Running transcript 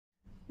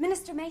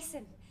Minister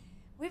Mason,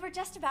 we were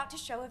just about to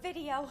show a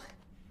video.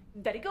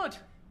 Very good.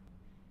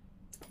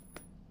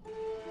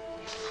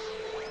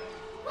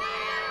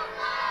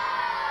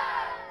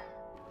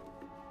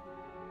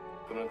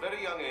 From a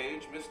very young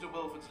age, Mr.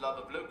 Wilford's love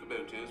of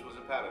locomotives was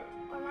apparent.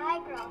 When I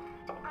grow up,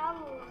 I'm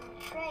on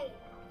a train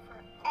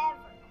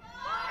forever.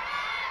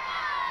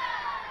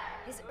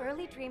 His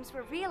early dreams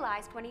were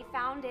realized when he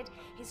founded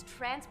his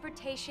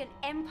transportation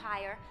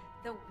empire,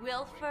 the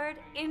Wilford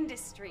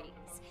Industries.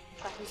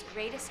 But his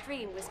greatest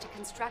dream was to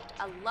construct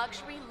a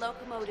luxury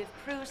locomotive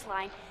cruise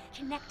line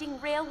connecting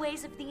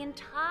railways of the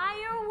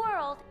entire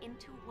world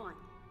into one.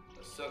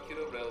 A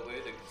circular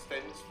railway that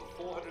extends for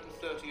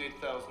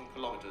 438,000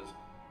 kilometers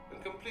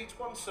and completes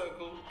one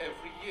circle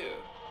every year.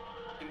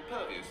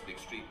 Impervious to the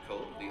extreme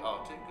cold of the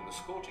Arctic and the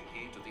scorching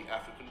heat of the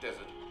African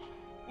desert,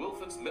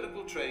 Wilford's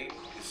miracle train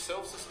is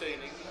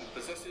self-sustaining and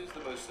possesses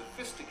the most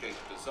sophisticated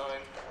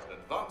design and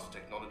advanced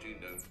technology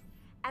known.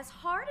 As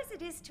hard as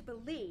it is to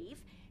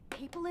believe,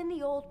 people in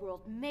the old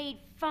world made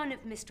fun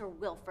of Mr.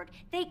 Wilford.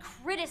 They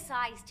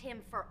criticized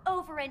him for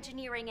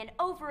over-engineering and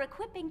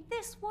over-equipping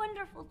this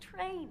wonderful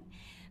train.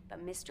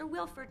 But Mr.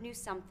 Wilford knew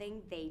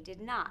something they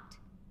did not.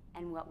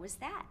 And what was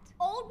that?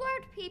 Old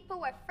world people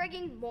were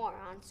frigging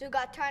morons who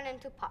got turned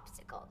into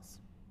popsicles.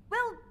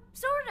 Well,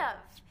 sort of.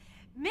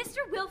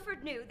 Mr.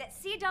 Wilford knew that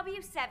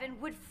CW7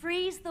 would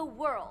freeze the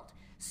world.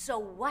 So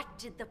what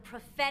did the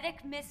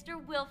prophetic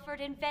Mr. Wilford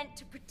invent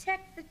to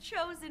protect the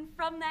chosen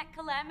from that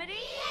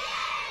calamity?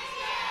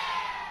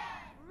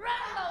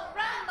 Rumble,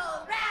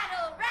 rumble,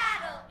 rattle,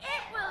 rattle,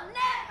 it will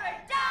never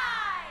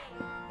die!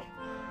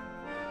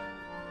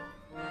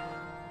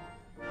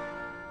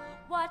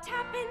 What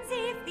happens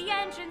if the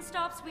engine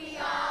stops? We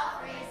all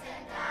freeze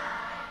and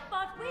die.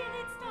 But will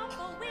it stop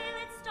or will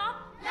it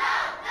stop? No,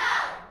 no!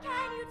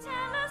 Can you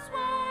tell us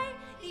why?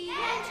 The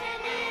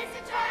engine is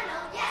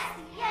eternal, yes,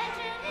 the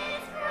engine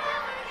is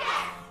forever,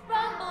 yes!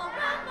 Rumble,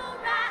 rumble,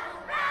 rattle,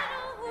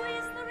 rattle, who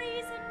is the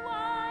reason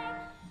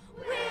why?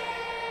 Wilford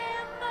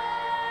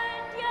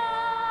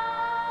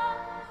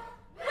Young!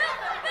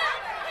 Wilford,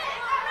 Wilford,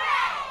 hip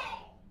hooray!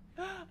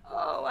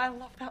 Oh, I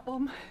love that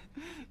one.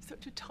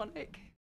 Such a tonic.